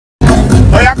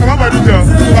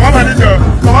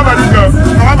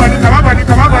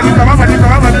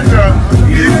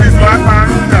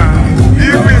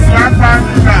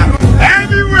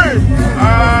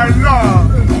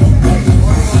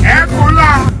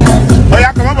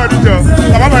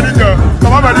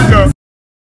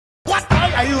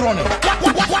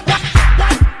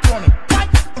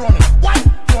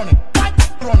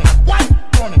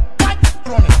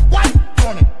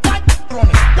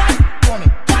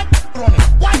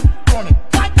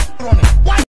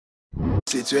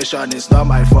situation is not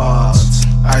my fault.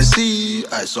 I see,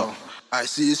 I saw, I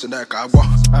see, so that I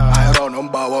run on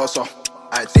also.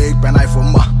 I take pen I for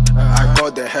ma. I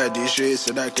got the head issue,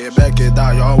 so that I back it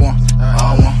down.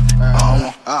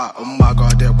 Oh my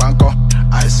god, the banco.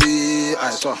 I see,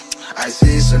 I saw, I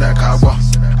see, so that I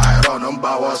run on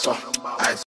also.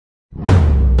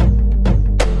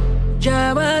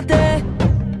 Jabate,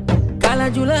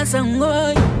 Kalajula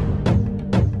Sangoy.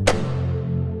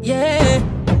 Yeah,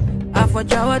 I for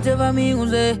Jawate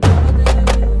Vamiuse.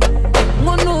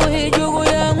 Munu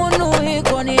Juguya, Munu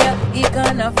Konia,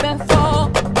 Ikana Femfo.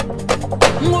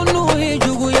 Munu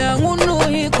Juguya, Munu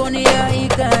Konia,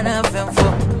 Ikana Femfo.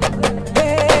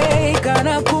 Hey,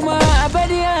 Kana Kuma,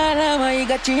 Abadiana, my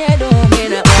Gachiedo,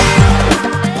 Mina.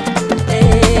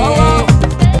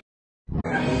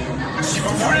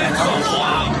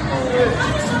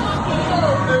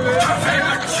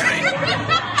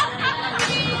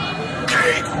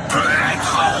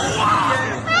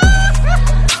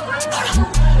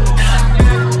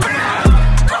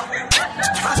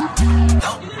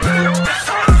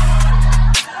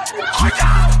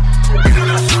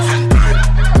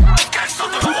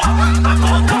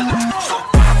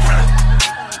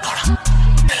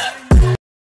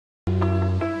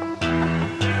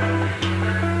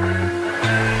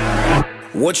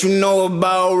 What you know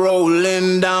about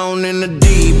rolling down in the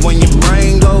deep? When your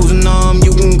brain goes numb,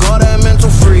 you can call that mental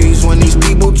freeze. When these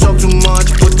people talk too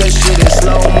much, put that shit in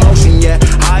slow motion. Yeah,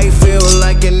 I feel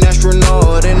like an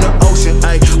astronaut in the ocean.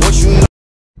 Ay, what you know?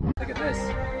 Look at this.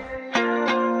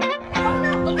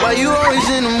 Why you always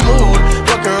in the mood?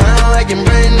 Walk around like you're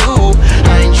brand new.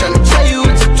 I ain't tryna tell you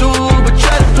what to do, but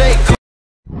try to play cool.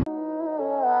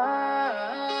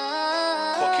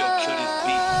 Fuck your kill this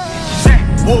beat.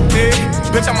 Whoop it.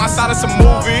 Bitch, I'm outside of some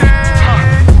movie.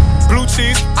 Blue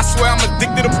cheese, I swear I'm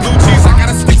addicted to blue cheese. I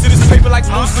gotta stick to this paper like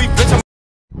blue sleep, bitch.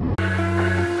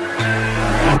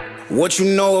 What you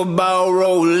know about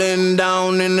rolling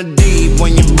down in the deep?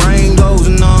 When your brain goes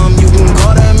numb, you can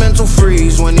call that mental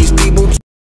freeze. When these people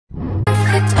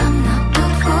I'm not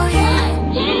good for you.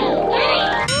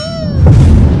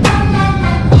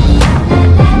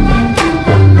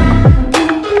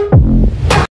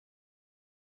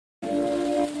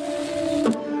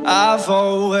 I've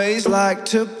always liked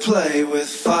to play with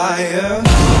fire.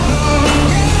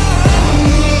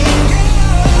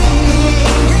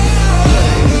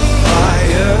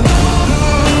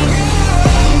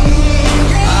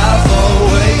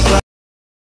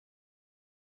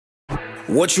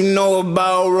 What you know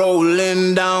about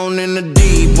rolling down in the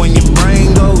deep? When your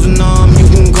brain goes numb, you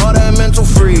can call that mental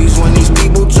freeze. When these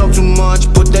people talk too much,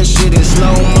 put that shit in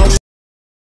slow motion.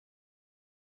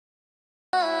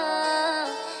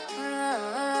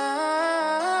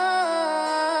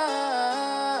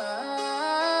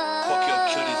 Fuck your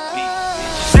kill this beat.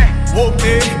 Whoop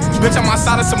it. Bitch, I'm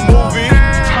outside of some movie.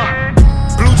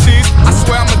 Blue cheese, I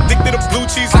swear I'm addicted to blue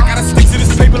cheese. I gotta stick to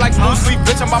this paper like blue sleep.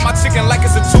 Bitch, I'm by my chicken like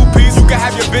it's a two-piece. You can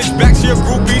have your bitch back, she a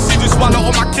groupie. She just swallow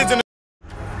all my kids in the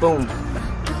Boom.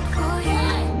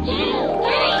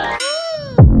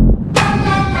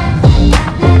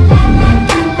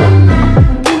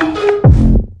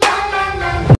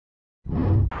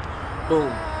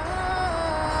 Boom.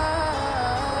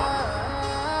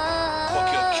 Fuck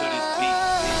your kill this beat.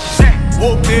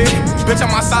 Whoop it. Bitch,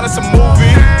 I'm outside of some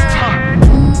movie.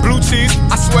 Blue cheese,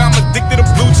 I swear I'm addicted to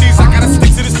blue cheese. I gotta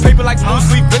stick to this paper like blue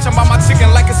sleep. Bitch, I'm by my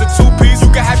chicken like it's a two-piece. You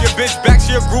can have your bitch back,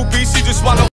 she a groupie. She just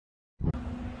swallow.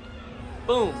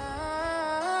 Boom.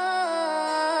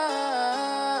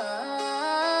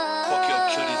 Fuck your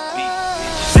kill this beat.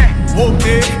 Whoop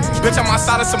it. Bitch, I'm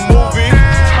outside of some movie.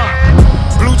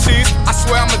 Blue cheese, I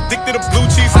swear I'm addicted to blue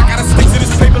cheese. I gotta stick to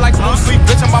this paper like blue sleep.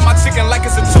 Bitch, I'm by my chicken like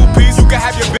it's a two-piece. You can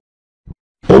have your bitch.